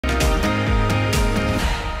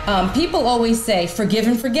People always say, forgive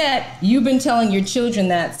and forget. You've been telling your children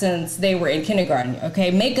that since they were in kindergarten,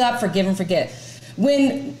 okay? Make up, forgive and forget.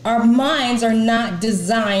 When our minds are not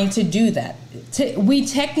designed to do that. We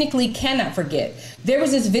technically cannot forget. There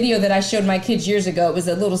was this video that I showed my kids years ago. It was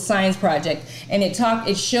a little science project, and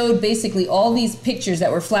it showed basically all these pictures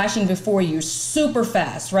that were flashing before you super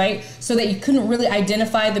fast, right? So that you couldn't really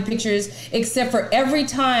identify the pictures, except for every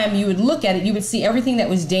time you would look at it, you would see everything that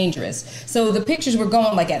was dangerous. So the pictures were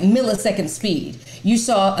going like at millisecond speed. You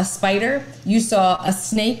saw a spider, you saw a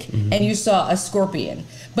snake, and you saw a scorpion.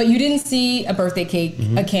 But you didn't see a birthday cake,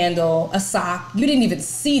 a candle, a sock. You didn't even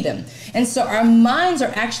see them. And so our minds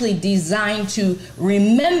are actually designed to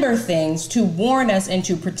remember things, to warn us and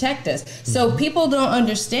to protect us. So people don't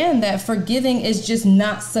understand that forgiving is just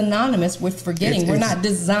not synonymous with forgetting. We're not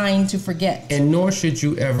designed to forget. And nor should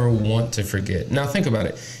you ever want to forget. Now think about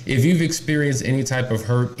it. If you've experienced any type of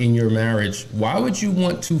hurt in your marriage, why would you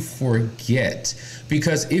want to forget?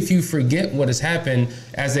 Because if you forget what has happened,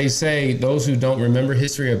 as they say, those who don't remember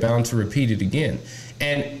history are bound to repeat it again.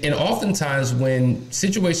 And oftentimes when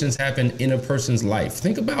situations happen in a person's life,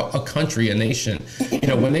 think about a country, a nation,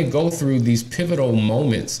 when they go through these pivotal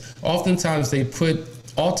moments, oftentimes they put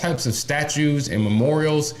all types of statues and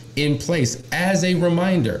memorials in place as a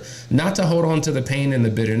reminder, not to hold on to the pain and the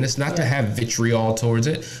bitterness, not to have vitriol towards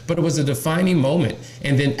it, but it was a defining moment.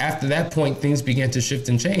 And then after that point, things began to shift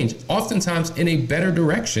and change, oftentimes in a better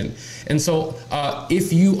direction. And so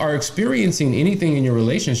if you are experiencing anything in your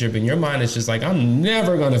relationship and your mind is just like, I'm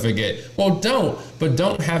never going to forget, well, don't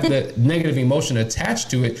have the negative emotion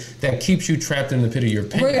attached to it that keeps you trapped in the pit of your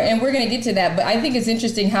pain. We're going to get to that, but I think it's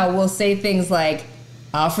interesting how we'll say things like,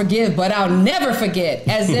 I'll forgive, but I'll never forget,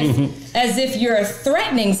 as if you're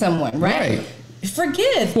threatening someone, right?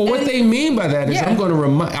 Forgive. Well, what they mean by that is I'm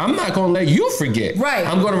not going to let you forget. Right.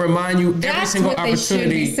 I'm going to remind you every That's single what opportunity.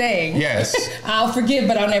 They should be saying. Yes. I'll forgive,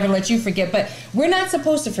 but I'll never let you forget. But we're not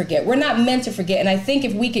supposed to forget. We're not meant to forget. And I think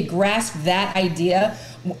if we could grasp that idea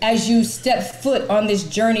as you step foot on this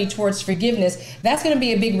journey towards forgiveness, that's going to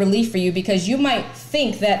be a big relief for you, because you might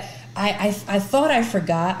think that I thought I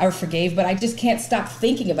forgot or forgave, but I just can't stop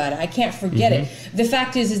thinking about it. I can't forget it. The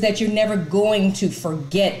fact is that you're never going to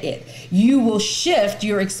forget it. You will shift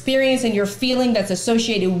your experience and your feeling that's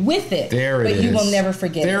associated with it. There it is. But you will never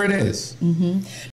forget it. There it is.